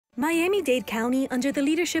Miami-Dade County, under the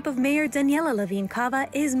leadership of Mayor Daniela Levine Cava,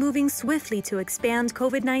 is moving swiftly to expand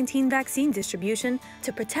COVID-19 vaccine distribution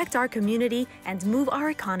to protect our community and move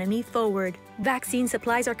our economy forward. Vaccine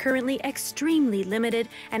supplies are currently extremely limited,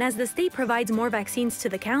 and as the state provides more vaccines to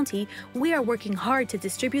the county, we are working hard to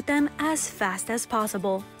distribute them as fast as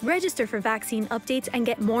possible. Register for vaccine updates and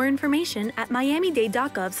get more information at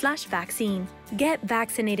miamidade.gov/vaccine. Get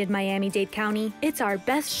vaccinated, Miami-Dade County. It's our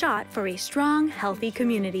best shot for a strong, healthy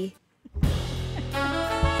community.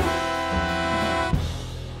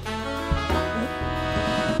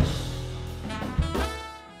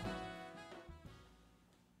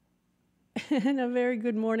 And a very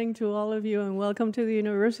good morning to all of you, and welcome to the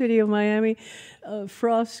University of Miami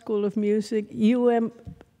Frost School of Music,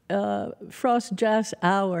 Frost Jazz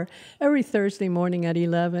Hour. Every Thursday morning at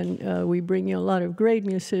 11, we bring you a lot of great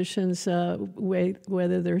musicians,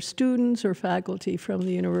 whether they're students or faculty from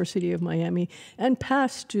the University of Miami, and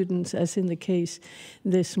past students, as in the case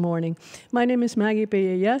this morning. My name is Maggie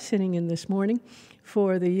Pereira, sitting in this morning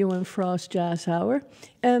for the UM Frost Jazz Hour.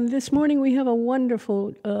 And this morning we have a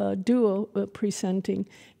wonderful duo presenting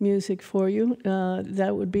music for you.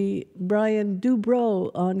 That would be Bryan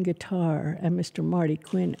Dubrow on guitar and Mr. Marty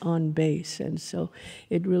Quinn on bass. And so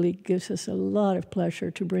it really gives us a lot of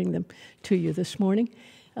pleasure to bring them to you this morning.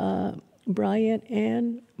 Bryan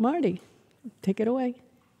and Marty, take it away.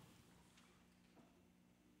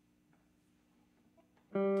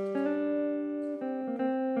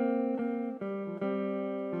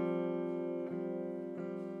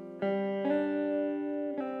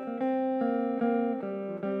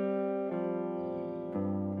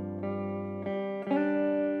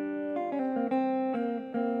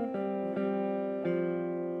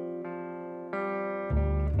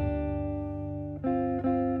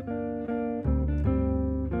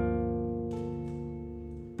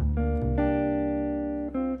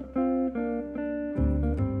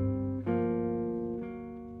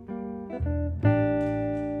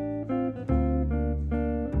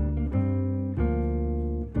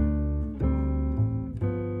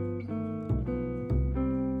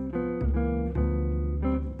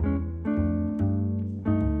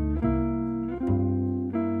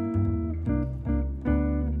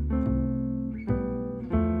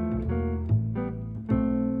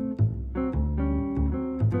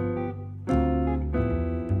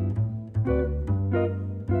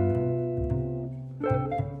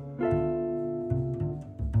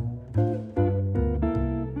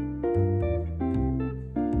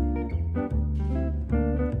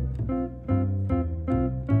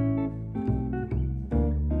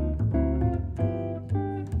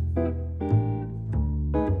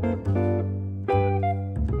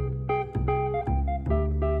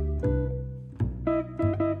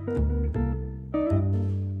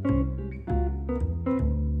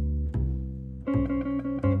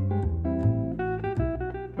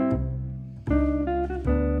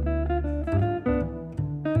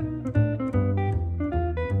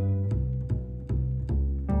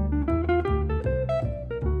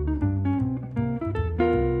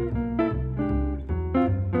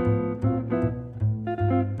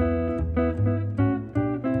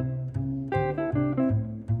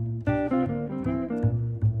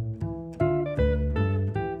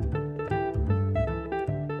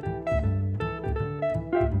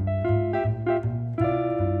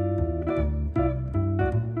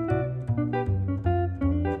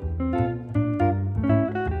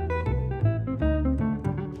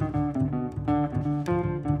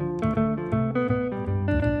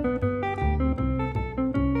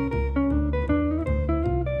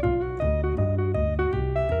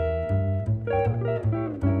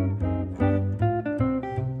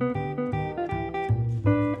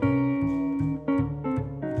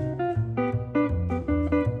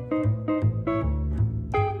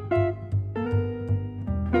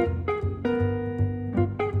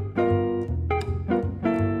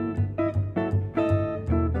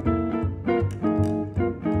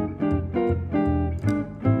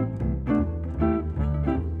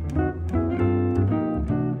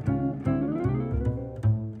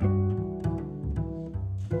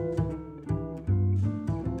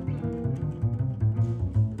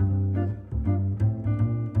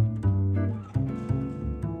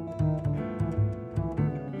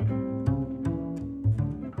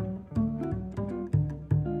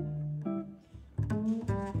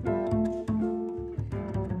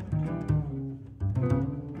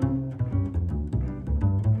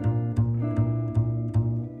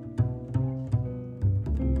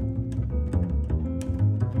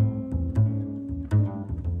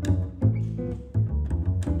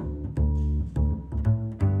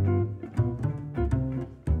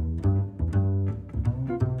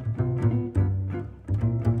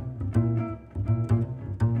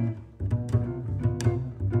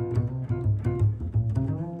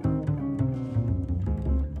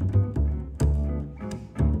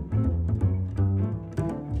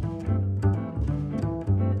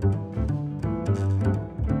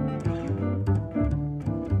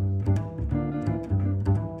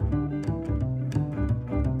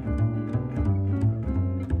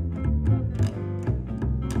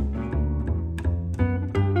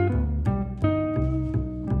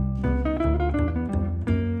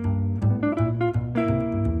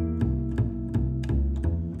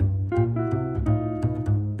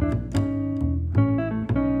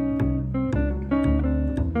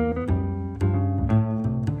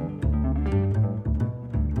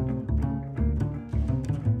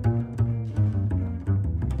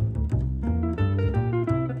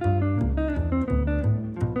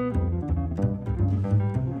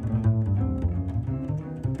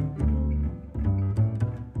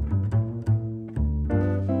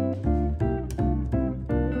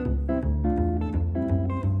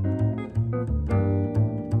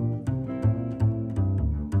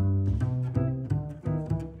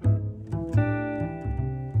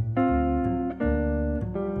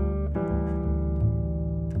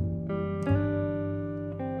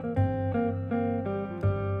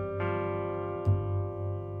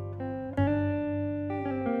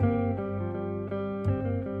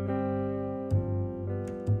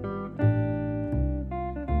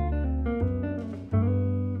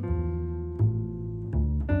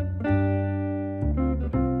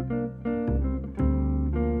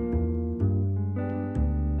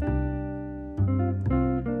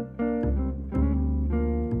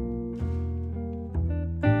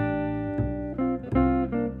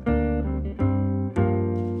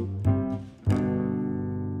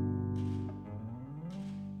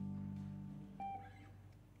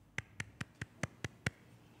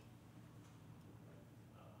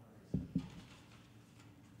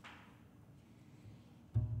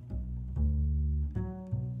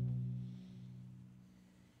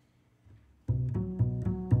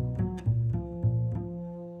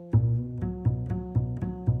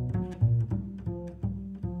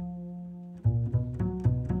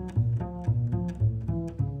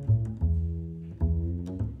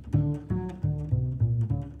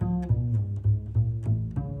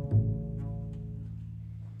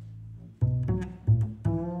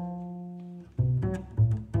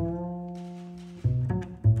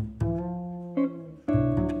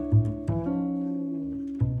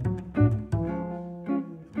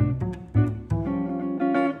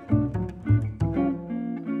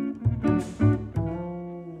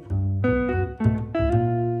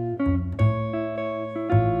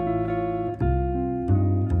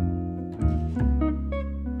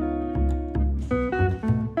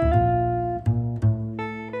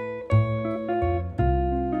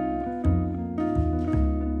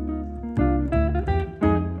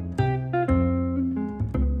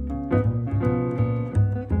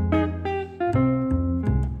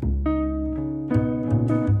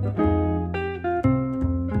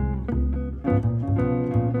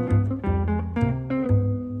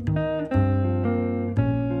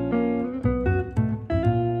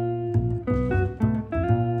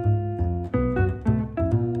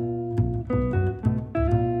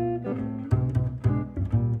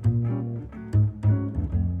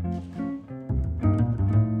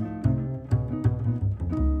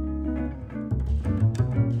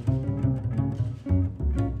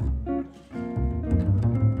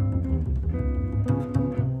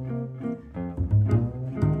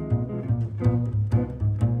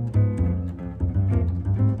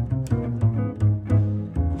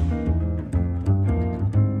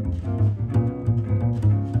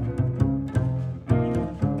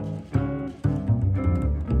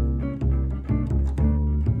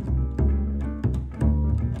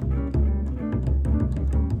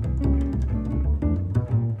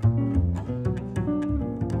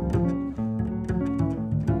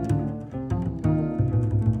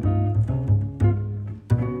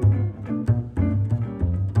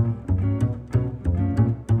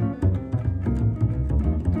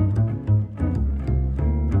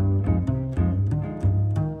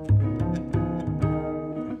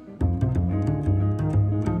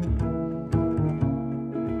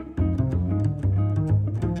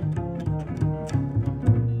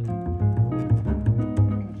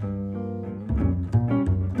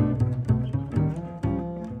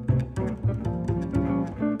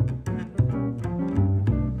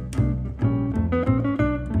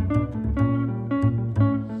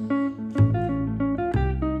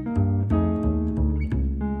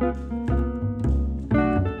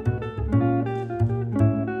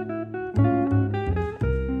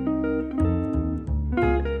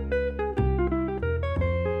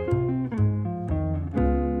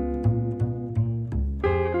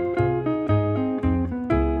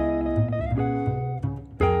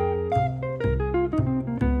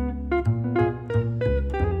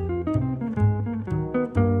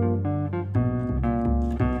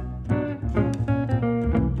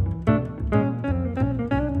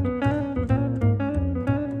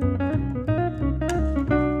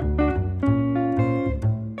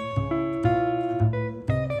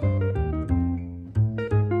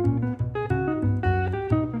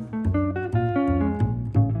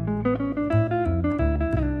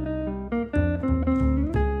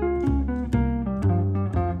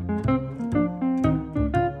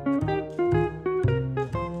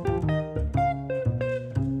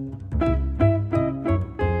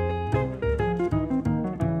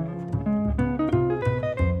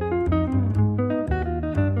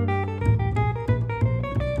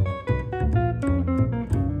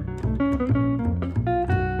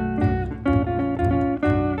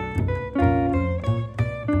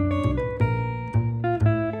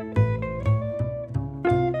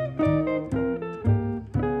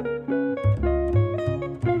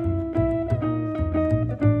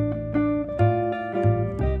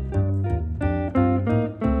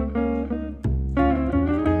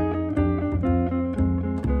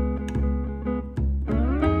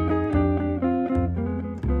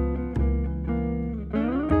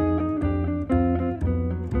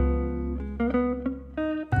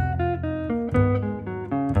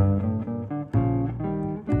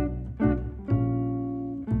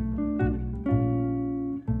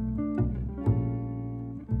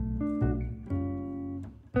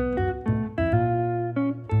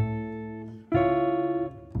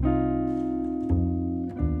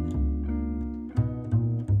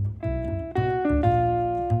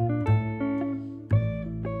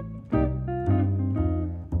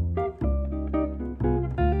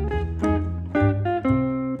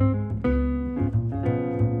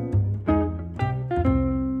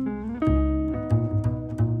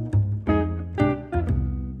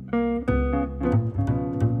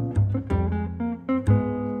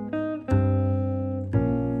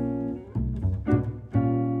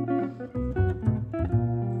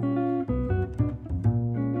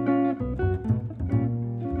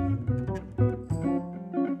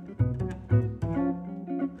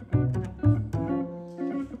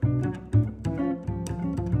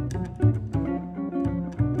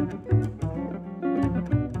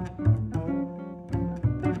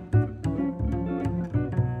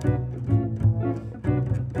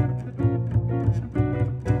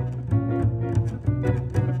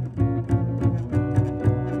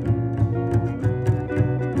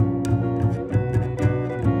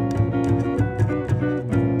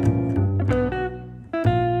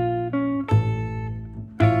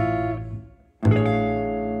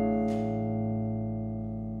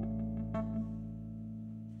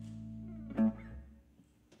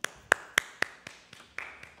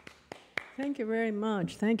 Thank you very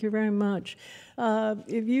much. Thank you very much.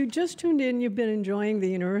 If you just tuned in, you've been enjoying the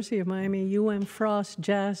University of Miami UM Frost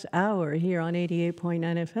Jazz Hour here on 88.9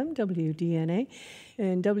 FM WDNA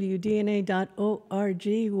and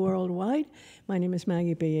WDNA.org worldwide. My name is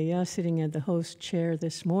Maggie Bayaya, sitting at the host chair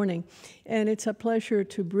this morning. And it's a pleasure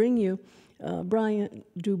to bring you Bryan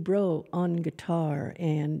Dubrow on guitar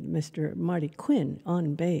and Mr. Marty Quinn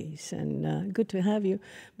on bass. And good to have you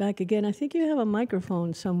back again. I think you have a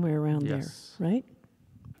microphone somewhere around there, right?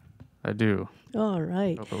 I do. All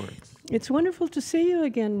right. Hope it works. It's wonderful to see you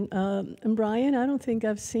again, Bryan. I don't think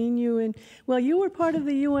I've seen you in, well, you were part of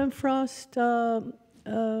the UM Frost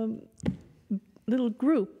little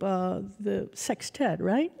group, the sextet,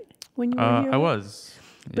 right? When you were here? I was.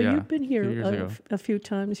 But yeah, you've been here a a few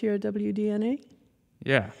times here at WDNA?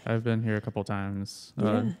 Yeah, I've been here a couple times.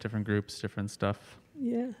 Different groups, different stuff.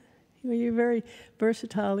 Yeah. Well, you're very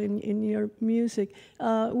versatile in your music.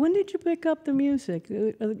 When did you pick up the music?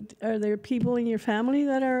 Are there people in your family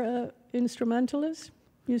that are instrumentalists,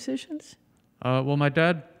 musicians? Well, my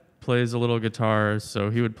dad plays a little guitar,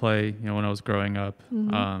 so he would play, when I was growing up.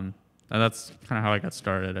 Mm-hmm. And that's kind of how I got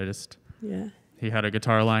started. Yeah. He had a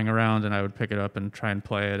guitar lying around, and I would pick it up and try and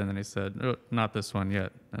play it, and then he said, "Oh, not this one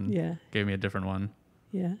yet," and gave me a different one.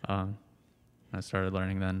 Yeah. I started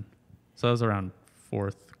learning then. So that was around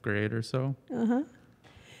 4th grade or so. Uh-huh.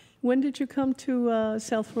 When did you come to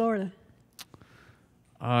South Florida?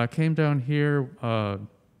 I came down here to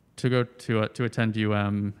go to attend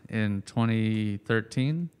UM in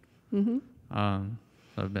 2013. Mm-hmm.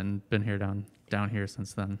 I've been here down here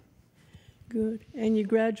since then. Good. And you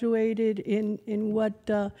graduated in what,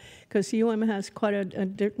 because UM has quite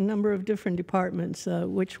a number of different departments.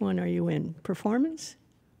 Which one are you in? Performance?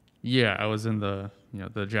 Yeah, I was in the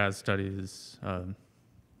jazz studies,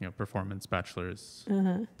 performance bachelor's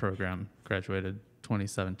program. Graduated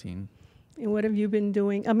 2017. And what have you been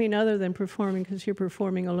doing? I mean, other than performing, because you're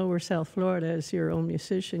performing all over South Florida as your own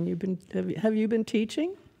musician, have you been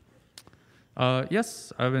teaching?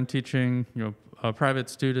 Yes, I've been teaching, private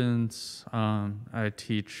students. I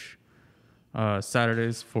teach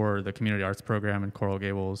Saturdays for the community arts program in Coral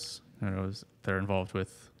Gables. They're involved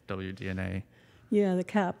with WDNA. Yeah, the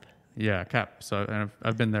CAP. Yeah, CAP. So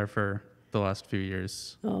I've been there for the last few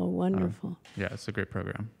years. Oh, wonderful. Yeah, it's a great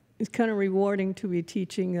program. It's kind of rewarding to be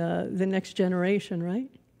teaching the next generation, right?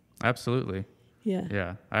 Absolutely. Yeah.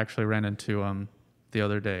 Yeah, I actually ran into the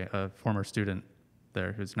other day a former student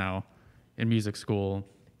there who's now in music school,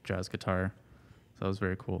 jazz guitar. So that was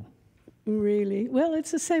very cool. Really? Well,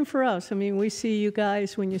 it's the same for us. I mean, we see you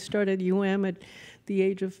guys when you started UM at the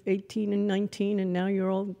age of 18 and 19, and now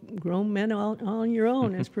you're all grown men on your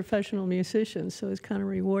own as professional musicians. So it's kind of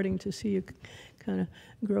rewarding to see you kind of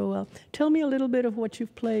grow up. Tell me a little bit of what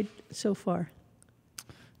you've played so far.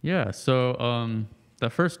 Yeah, so the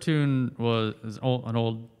first tune was an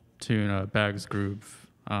old tune, Bag's Groove,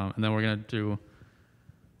 and then we're going to do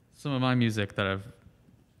some of my music that I've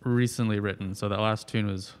recently written. So that last tune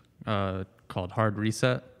was called Hard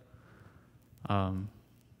Reset.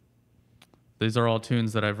 These are all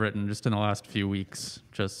tunes that I've written just in the last few weeks.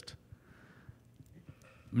 Just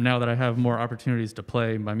now that I have more opportunities to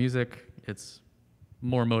play my music, it's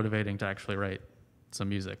more motivating to actually write some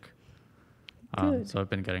music. So I've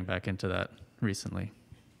been getting back into that recently.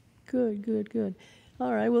 Good.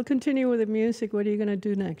 All right, we'll continue with the music. What are you going to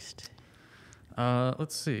do next?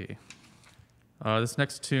 Let's see. This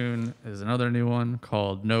next tune is another new one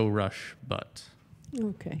called No Rush But.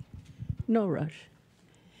 Okay. No rush.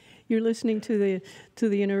 You're listening to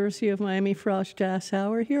the University of Miami Frost Jazz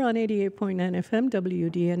Hour here on 88.9 FM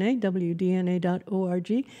WDNA,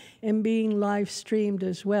 WDNA.org, and being live streamed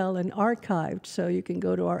as well and archived. So you can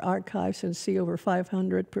go to our archives and see over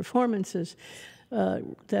 500 performances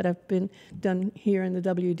that have been done here in the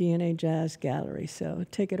WDNA Jazz Gallery. So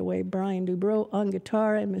take it away, Bryan Dubrow on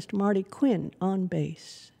guitar and Mr. Marty Quinn on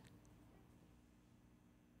bass.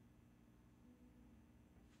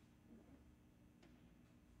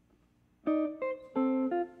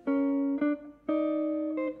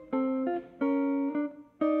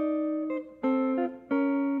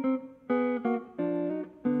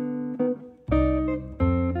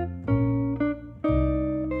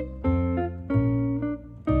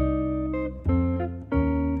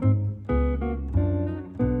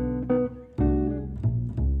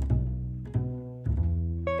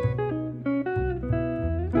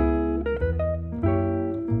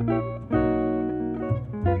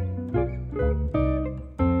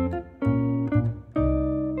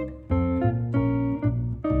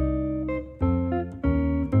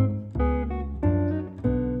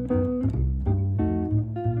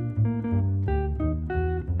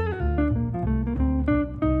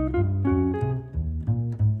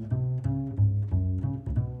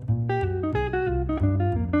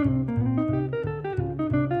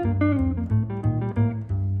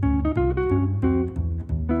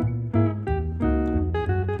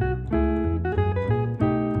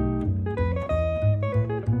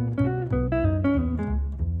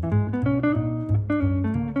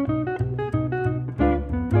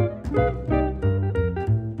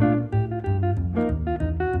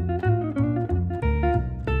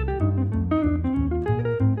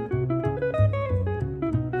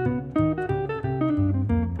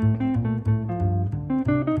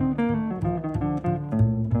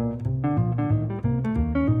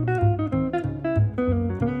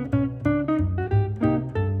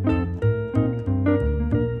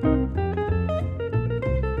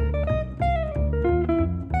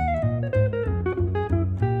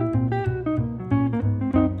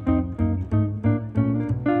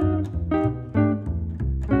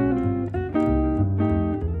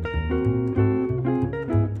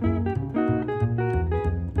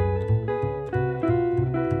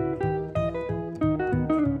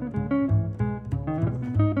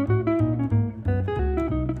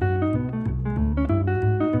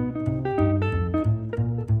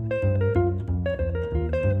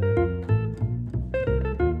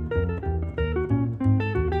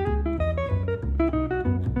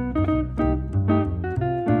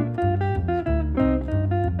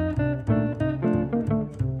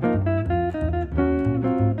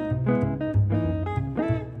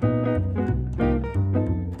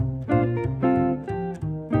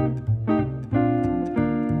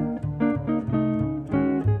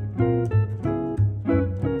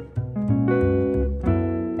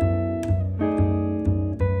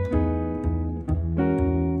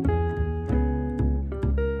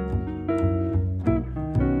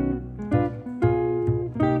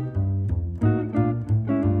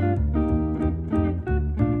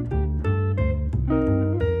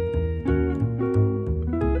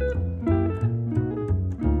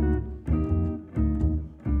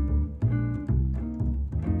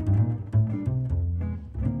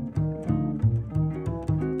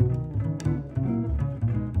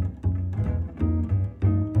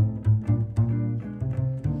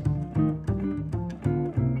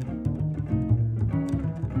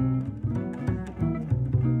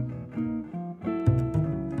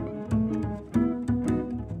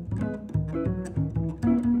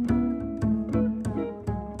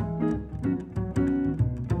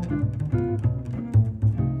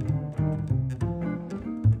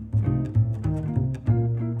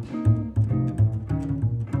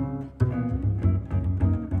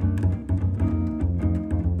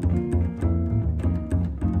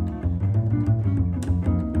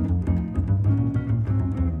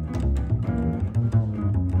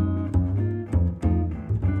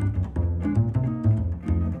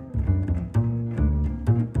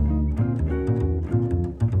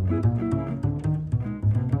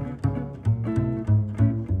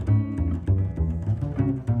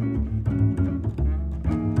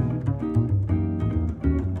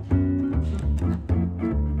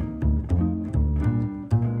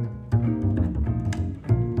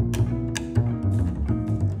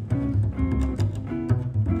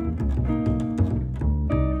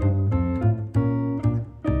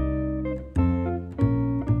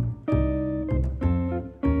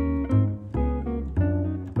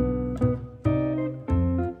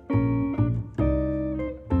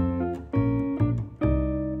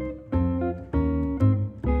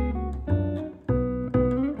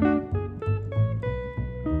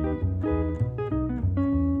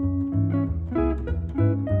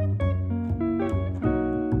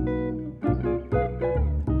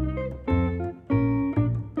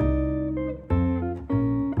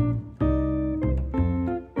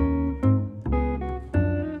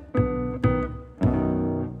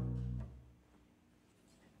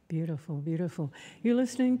 Beautiful. You're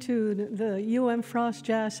listening to the UM Frost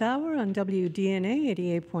Jazz Hour on WDNA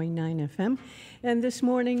 88.9 FM. And this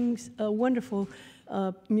morning's wonderful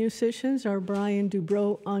musicians are Bryan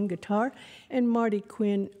Dubrow on guitar and Marty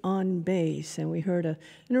Quinn on bass. And we heard an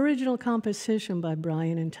original composition by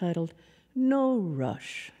Bryan entitled No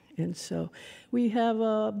Rush. And so we have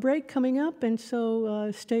a break coming up, and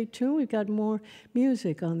so stay tuned. We've got more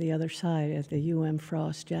music on the other side at the UM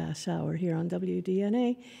Frost Jazz Hour here on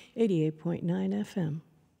WDNA 88.9 FM.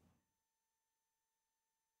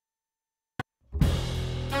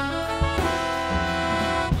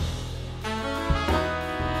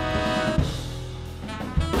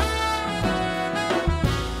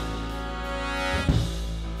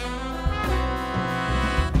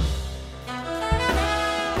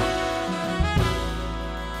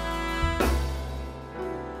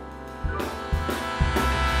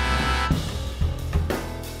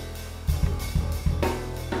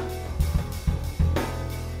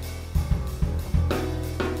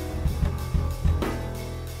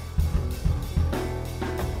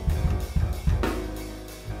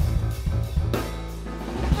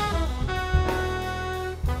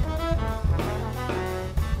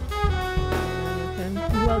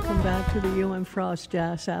 Welcome back to the UM Frost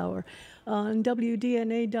Jazz Hour on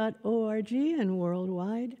WDNA.org and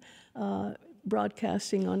worldwide,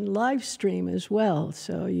 broadcasting on live stream as well.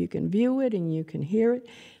 So you can view it and you can hear it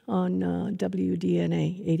on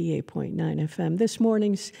WDNA 88.9 FM. This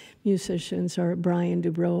morning's musicians are Bryan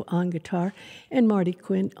Dubrow on guitar and Marty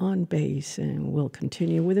Quinn on bass. And we'll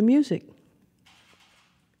continue with the music.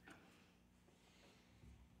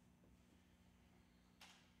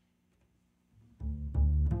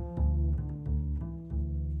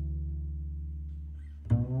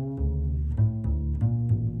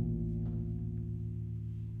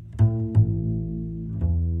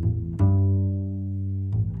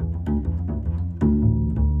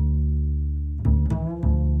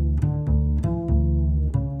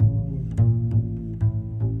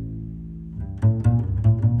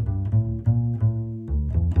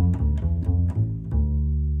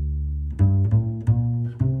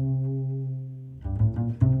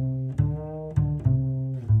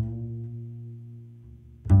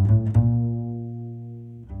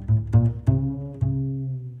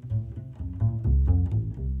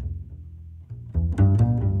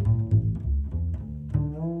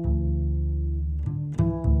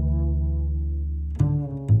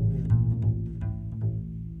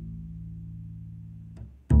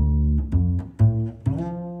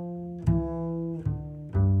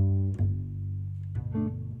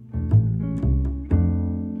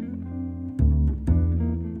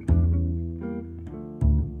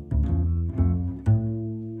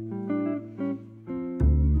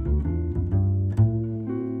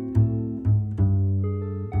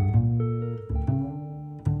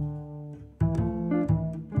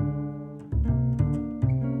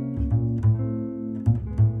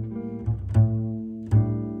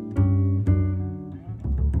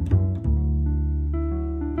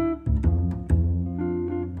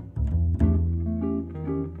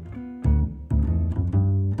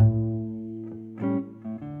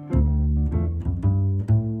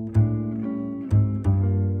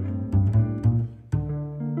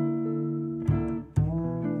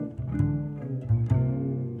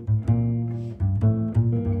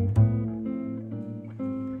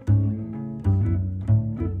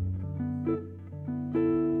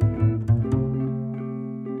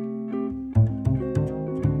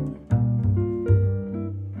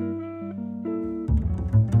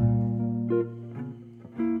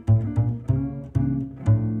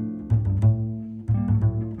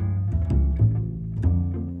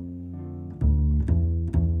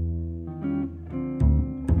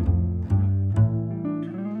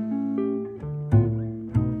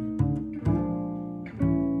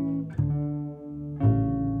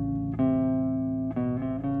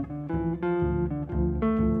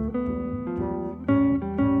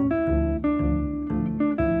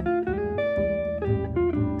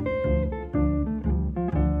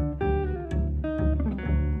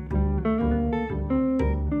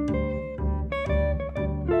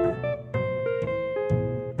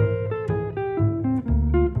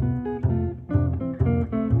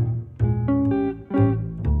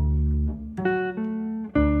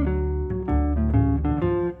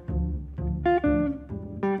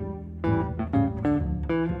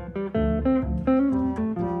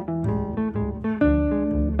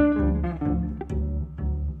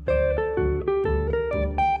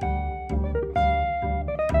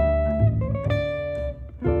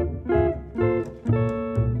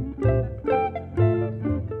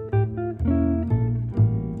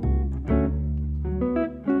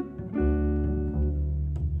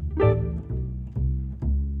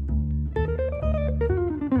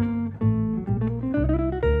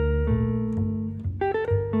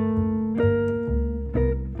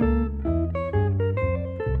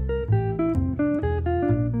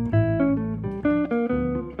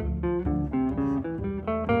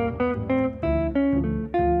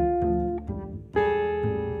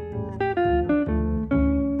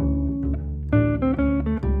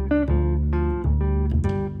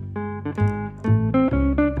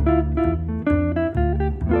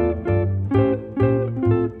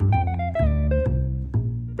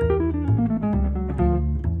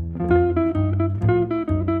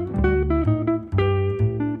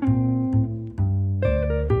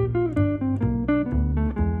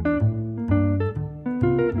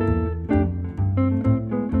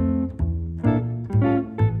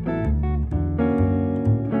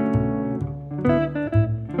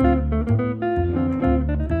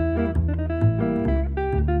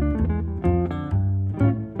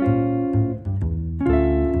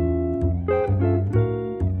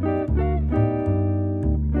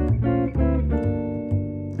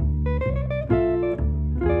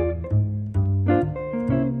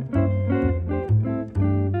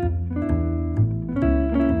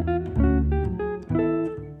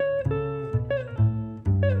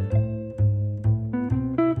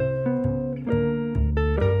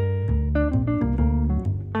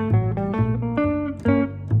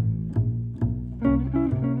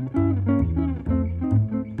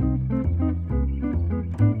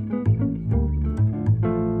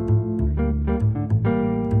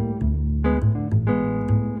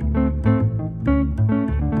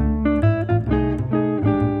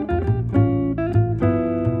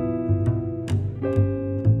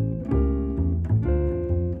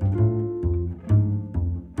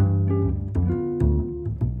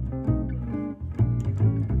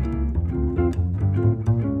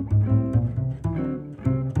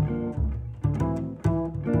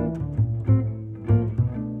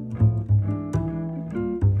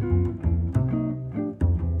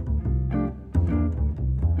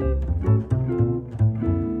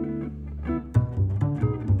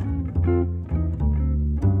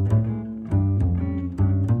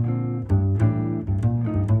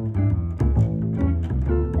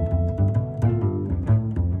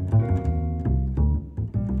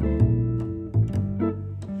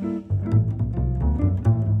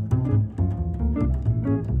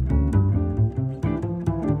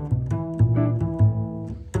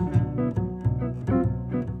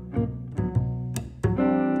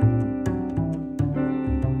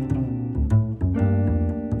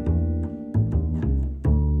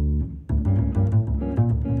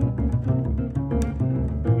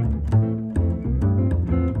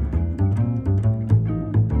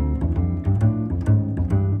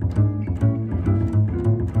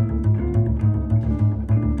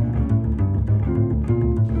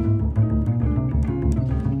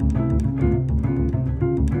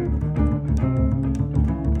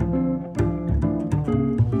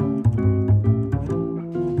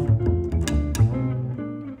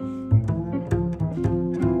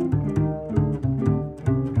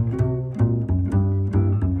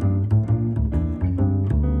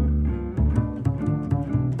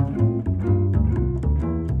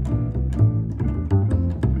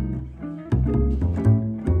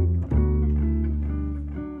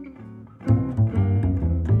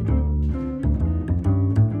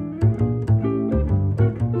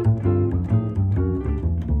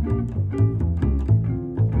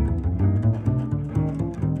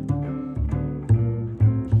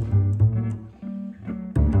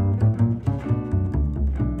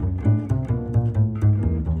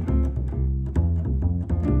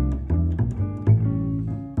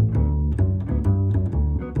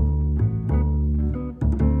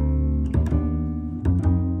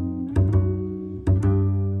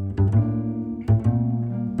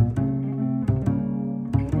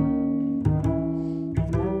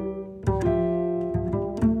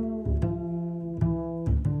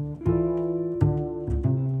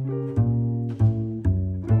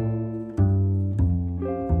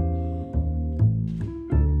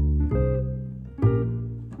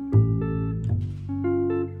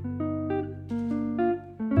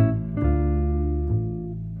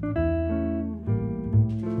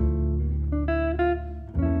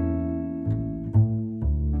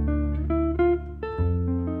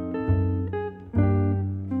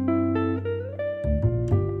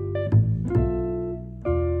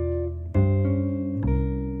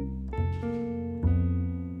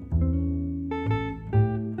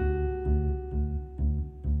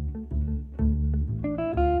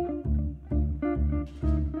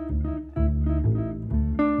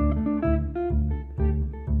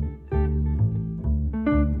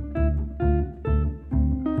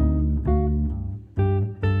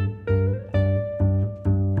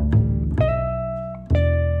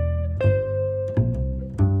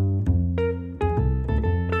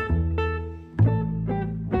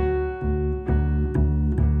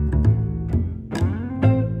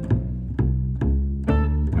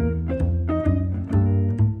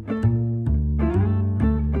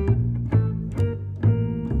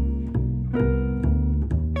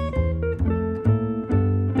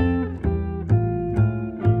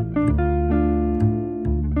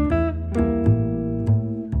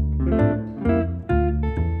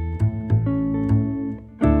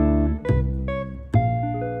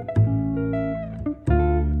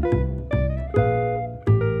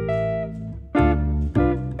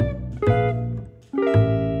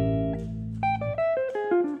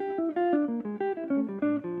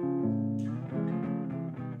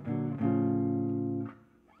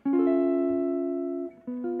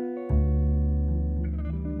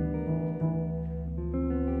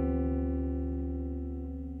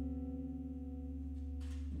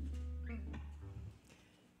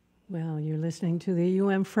 Well, you're listening to the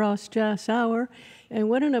UM Frost Jazz Hour, and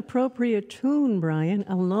what an appropriate tune, Bryan,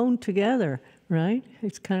 Alone Together, right?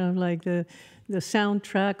 It's kind of like the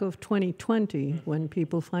soundtrack of 2020 when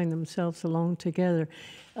people find themselves alone together.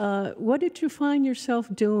 What did you find yourself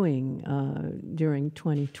doing during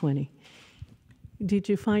 2020? Did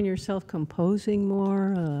you find yourself composing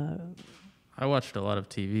more? I watched a lot of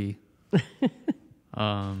TV.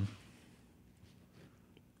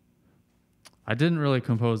 I didn't really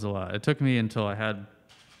compose a lot. It took me until I had,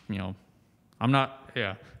 it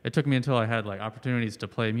took me until I had like opportunities to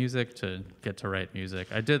play music to get to write music.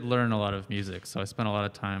 I did learn a lot of music, so I spent a lot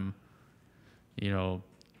of time,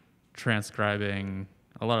 transcribing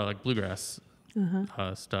a lot of like bluegrass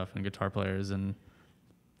stuff and guitar players and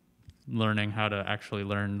learning how to actually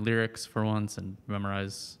learn lyrics for once and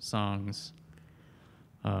memorize songs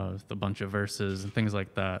with a bunch of verses and things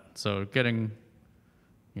like that. So getting,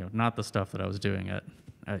 not the stuff that I was doing at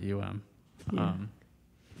UM. Yeah.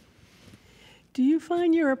 Do you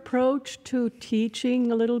find your approach to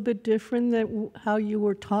teaching a little bit different than how you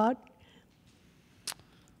were taught?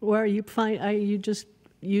 Or are you just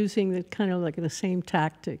using the kind of like the same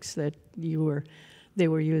tactics that they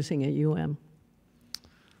were using at UM?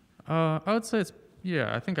 I would say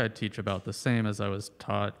I think I teach about the same as I was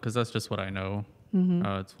taught, because that's just what I know. Mm-hmm.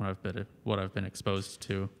 It's what I've been exposed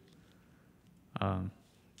to.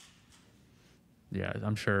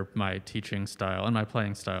 I'm sure my teaching style and my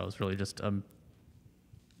playing style is really just a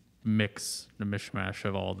mishmash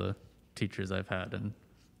of all the teachers I've had and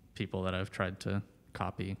people that I've tried to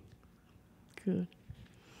copy. Good.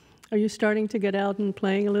 Are you starting to get out and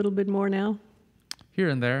playing a little bit more now? Here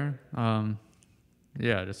and there.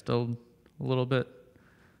 Just a little bit.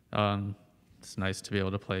 It's nice to be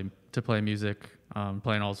able to play music,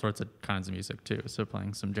 playing all sorts of kinds of music too. So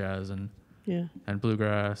playing some jazz and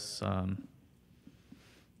bluegrass.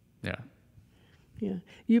 Yeah.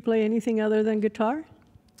 You play anything other than guitar?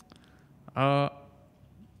 I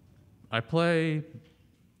play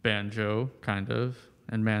banjo, kind of,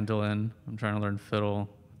 and mandolin. I'm trying to learn fiddle.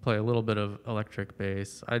 Play a little bit of electric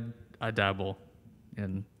bass. I dabble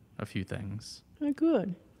in a few things. Oh,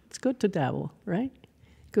 good. It's good to dabble, right?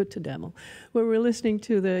 Good to dabble. Well, we're listening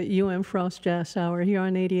to the UM Frost Jazz Hour here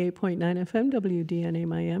on 88.9 FM, WDNA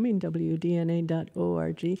Miami, and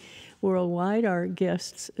WDNA.org. Worldwide, our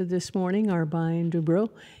guests this morning are Bryan Dubrow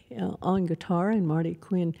on guitar and Marty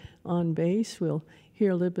Quinn on bass. We'll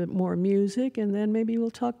hear a little bit more music, and then maybe we'll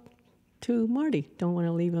talk to Marty. Don't want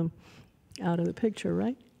to leave him out of the picture,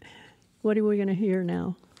 right? What are we going to hear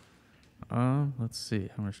now? Let's see.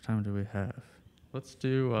 How much time do we have? Let's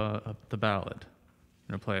do the ballad.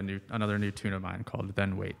 I'm going to play another new tune of mine called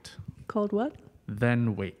Then Wait. Called what?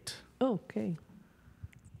 Then Wait. Okay.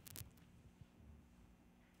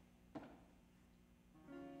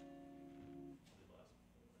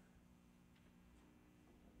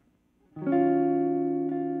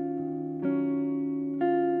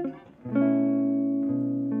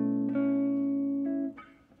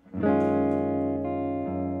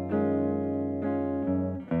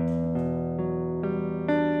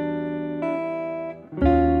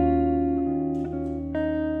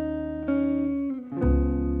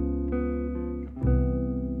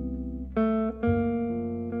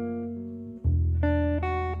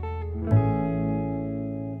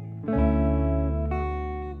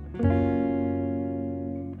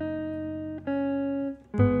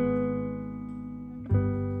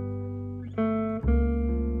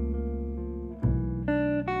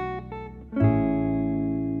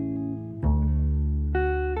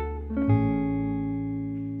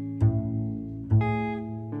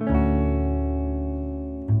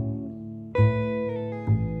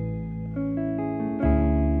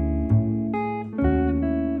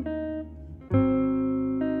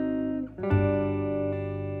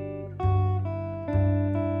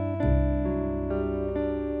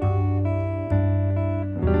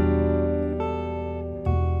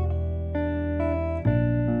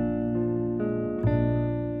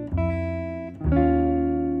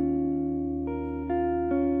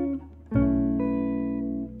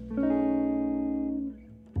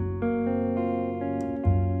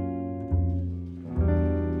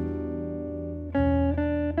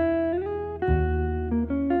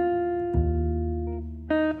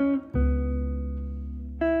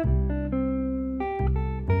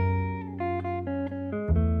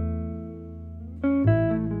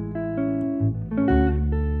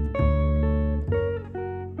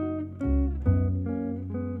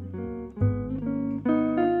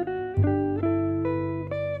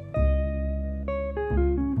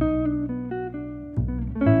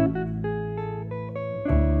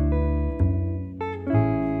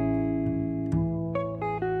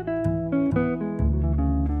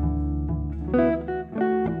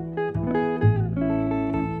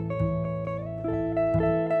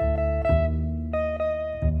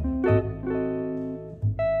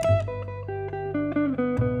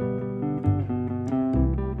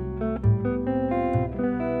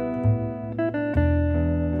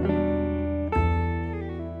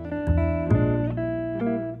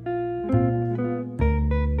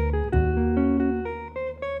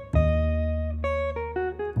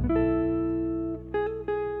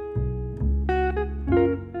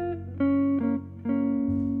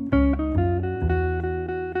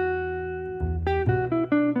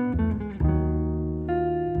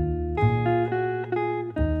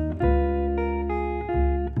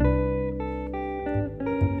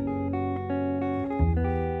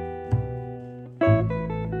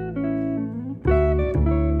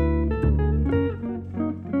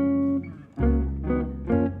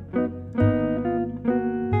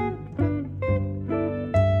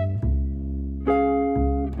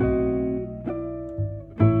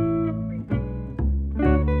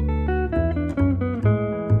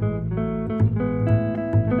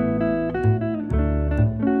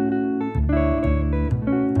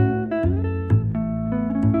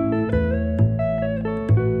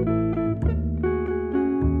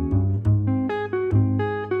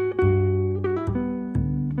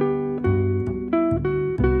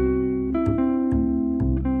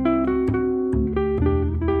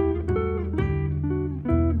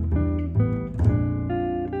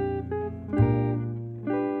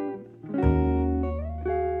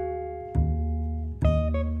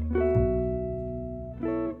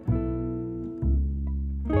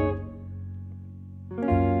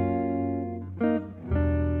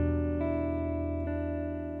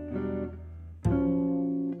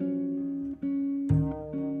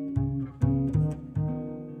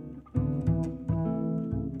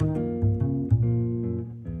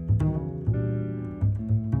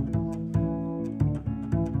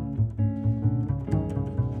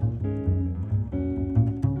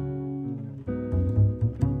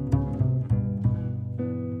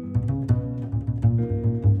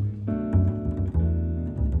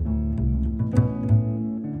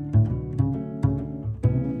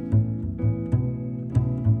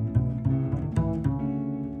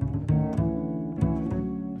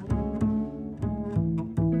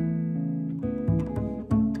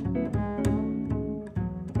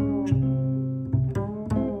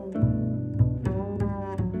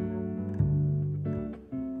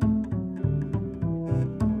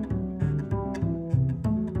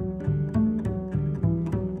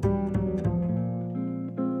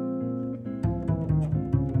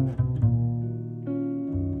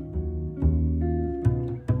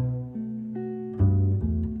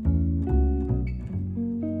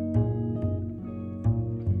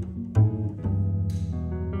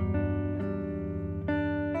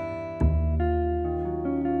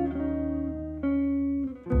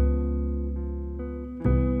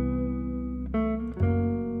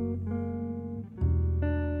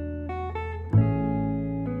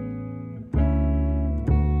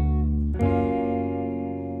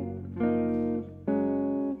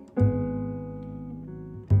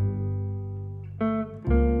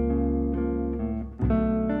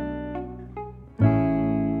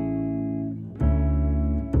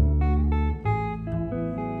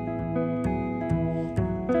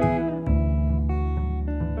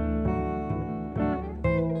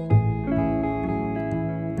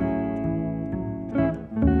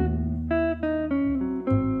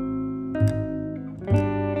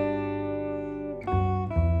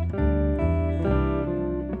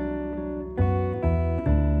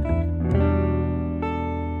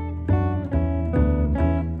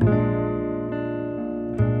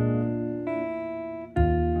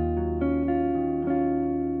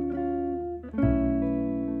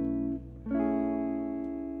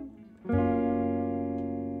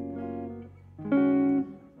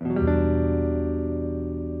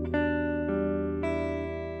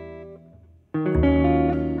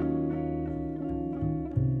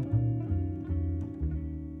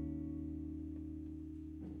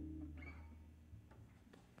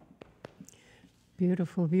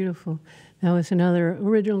 Beautiful, beautiful. That was another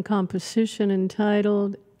original composition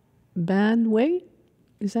entitled Band Wait.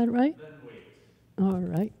 Is that right? Then wait. All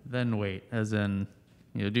right. Then wait, as in,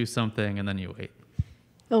 do something and then you wait.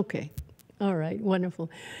 Okay. All right.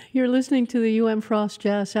 Wonderful. You're listening to the Frost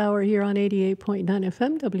Jazz Hour here on 88.9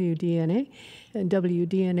 FM, WDNA, and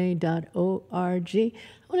WDNA.org. I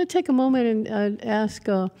want to take a moment and ask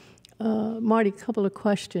Marty a couple of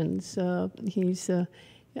questions.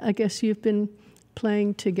 I guess you've been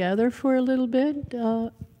playing together for a little bit.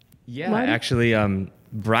 Yeah, Marty? actually,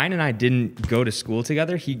 Bryan and I didn't go to school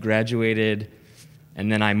together. He graduated,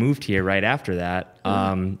 and then I moved here right after that.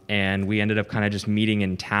 And we ended up kind of just meeting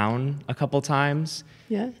in town a couple times.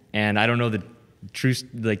 Yeah. And I don't know the truth,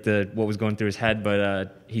 like what was going through his head,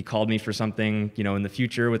 but he called me for something, in the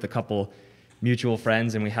future with a couple mutual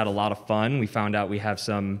friends, and we had a lot of fun. We found out we have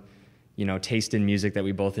some, taste in music that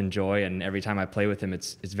we both enjoy, and every time I play with him,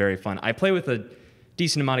 it's very fun. I play with a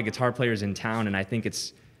decent amount of guitar players in town, and I think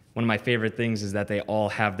it's one of my favorite things is that they all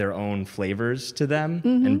have their own flavors to them,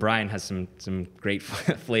 and Bryan has some great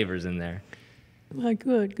flavors in there. Well,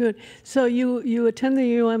 good. So you attend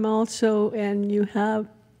the also, and you have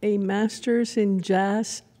a master's in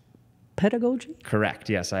jazz pedagogy? Correct,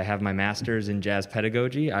 yes. I have my master's in jazz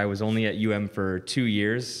pedagogy. I was only at for 2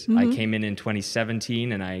 years. I came in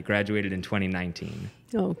 2017, and I graduated in 2019.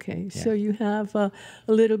 Okay, Yeah. so you have a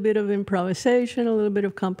little bit of improvisation, a little bit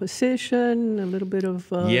of composition, a little bit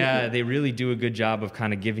of... Yeah, they really do a good job of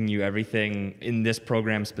kind of giving you everything. In this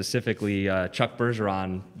program specifically, Chuck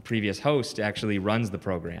Bergeron, previous host, actually runs the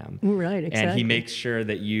program. Right, exactly. And he makes sure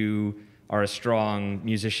that you are a strong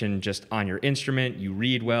musician just on your instrument, you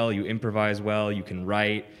read well, you improvise well, you can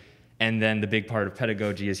write. And then the big part of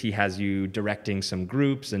pedagogy is he has you directing some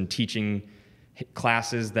groups and teaching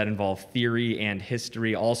classes that involve theory and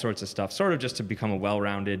history, all sorts of stuff, sort of just to become a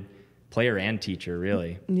well-rounded player and teacher,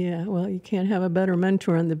 really. Yeah, well, you can't have a better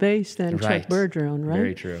mentor on the bass than Right. Chuck Bergeron, right?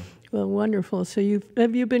 Very true. Well, wonderful. So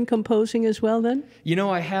have you been composing as well then?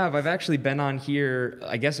 I have. I've actually been on here,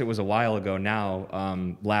 I guess it was a while ago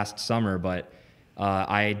now, last summer, but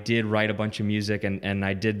I did write a bunch of music, and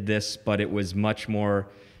I did this, but it was much more,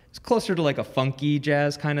 it's closer to like a funky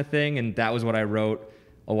jazz kind of thing, and that was what I wrote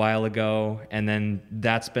a while ago, and then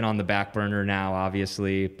that's been on the back burner now,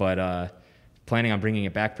 obviously, but planning on bringing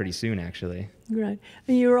it back pretty soon, actually. Right.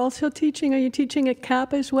 And you're also teaching, are you teaching at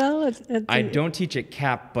CAP as well? I don't teach at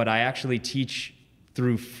CAP, but I actually teach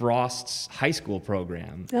through Frost's high school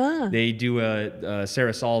program. Ah. They do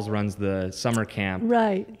Sarah Sauls runs the summer camp.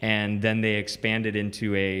 Right. And then they expand it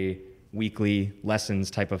into a weekly lessons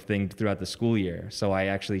type of thing throughout the school year. So I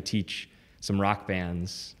actually teach some rock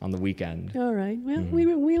bands on the weekend. All right. Well,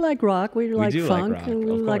 we like rock. We like do like funk. rock, and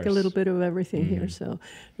we of like a course. little bit of everything here. So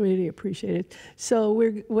really appreciate it. So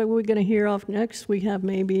what we're going to hear off next, we have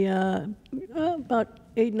maybe about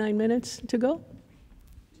 8-9 minutes to go.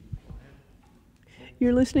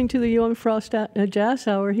 You're listening to the Frost Jazz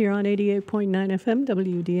Hour here on 88.9 FM,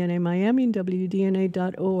 WDNA Miami, and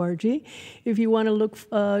WDNA.org. If you want to look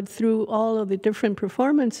through all of the different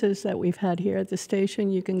performances that we've had here at the station,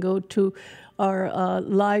 you can go to our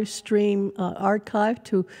live stream archive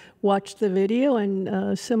to watch the video,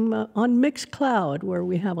 and some on Mixcloud, where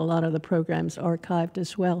we have a lot of the programs archived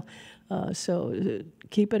as well. So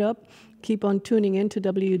keep it up. Keep on tuning in to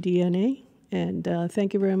WDNA, and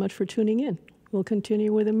thank you very much for tuning in. We'll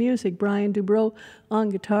continue with the music. Bryan Dubrow on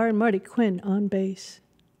guitar and Marty Quinn on bass.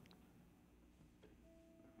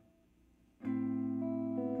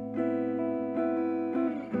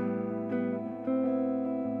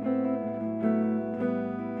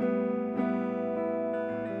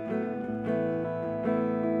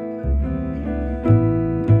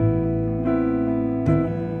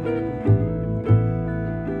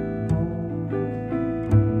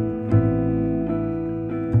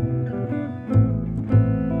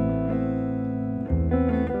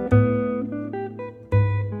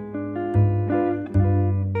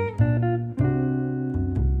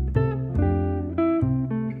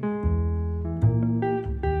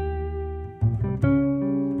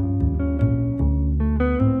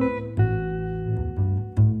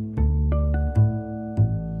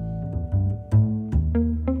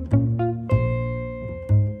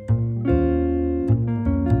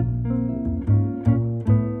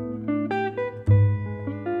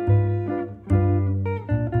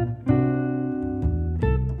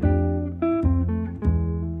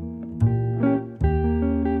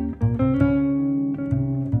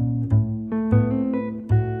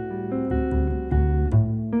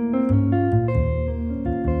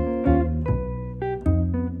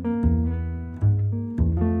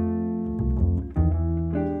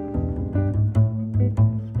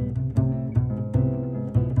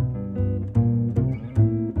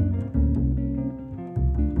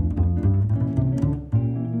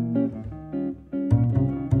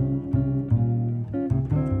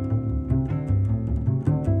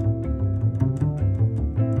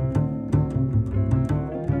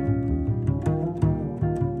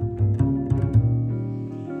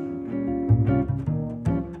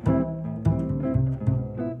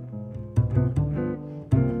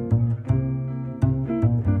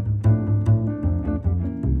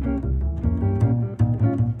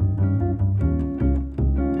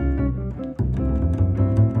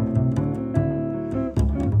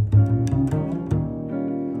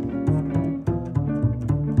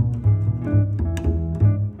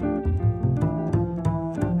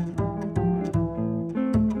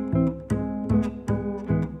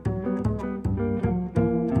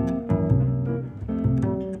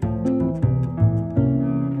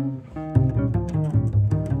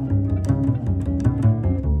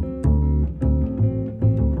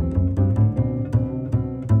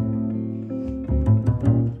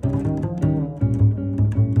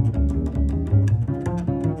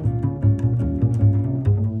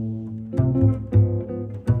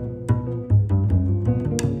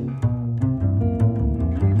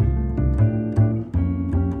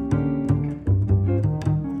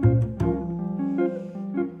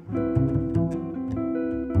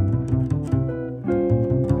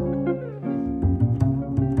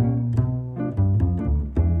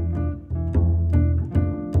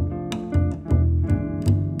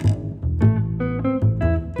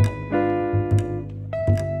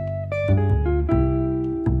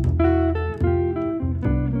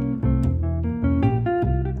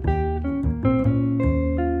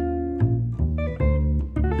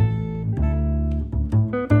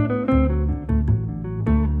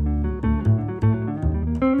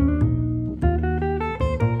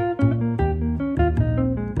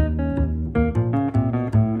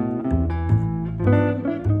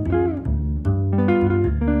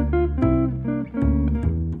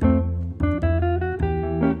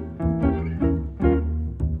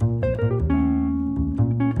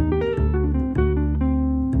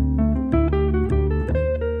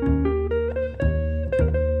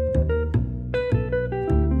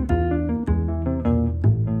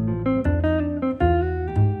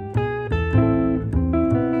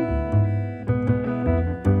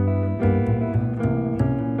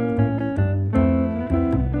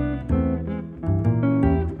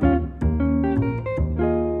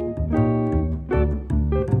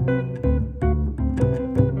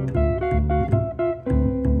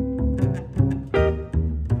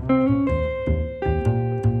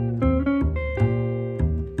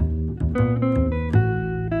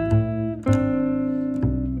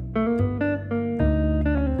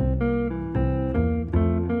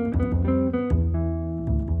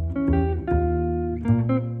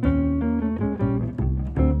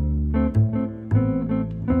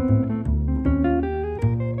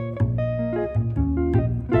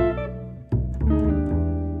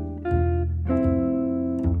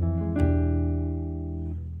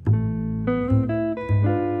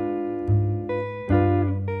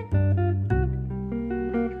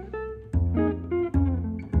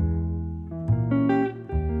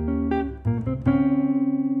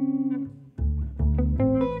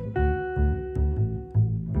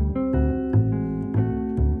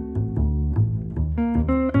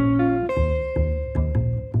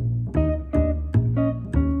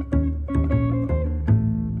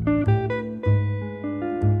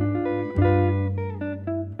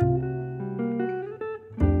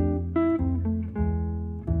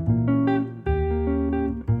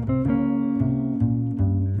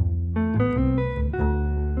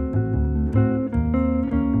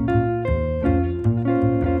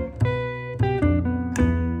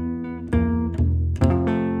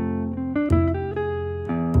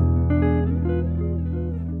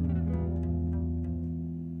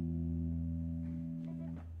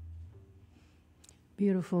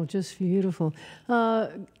 Beautiful, just beautiful.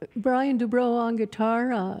 Bryan Dubrow on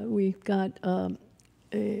guitar. We've got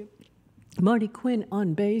Marty Quinn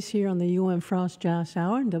on bass here on the UM Frost Jazz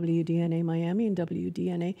Hour and WDNA Miami and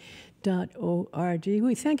WDNA.org.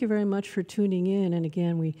 We thank you very much for tuning in. And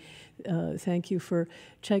again, we thank you for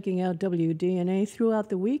checking out WDNA throughout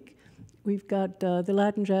the week. We've got the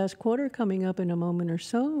Latin Jazz Quarter coming up in a moment or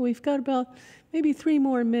so. We've got about maybe 3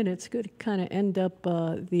 more minutes. Good to kind of end up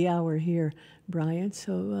the hour here, Bryan.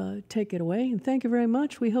 So take it away. And thank you very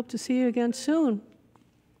much. We hope to see you again soon.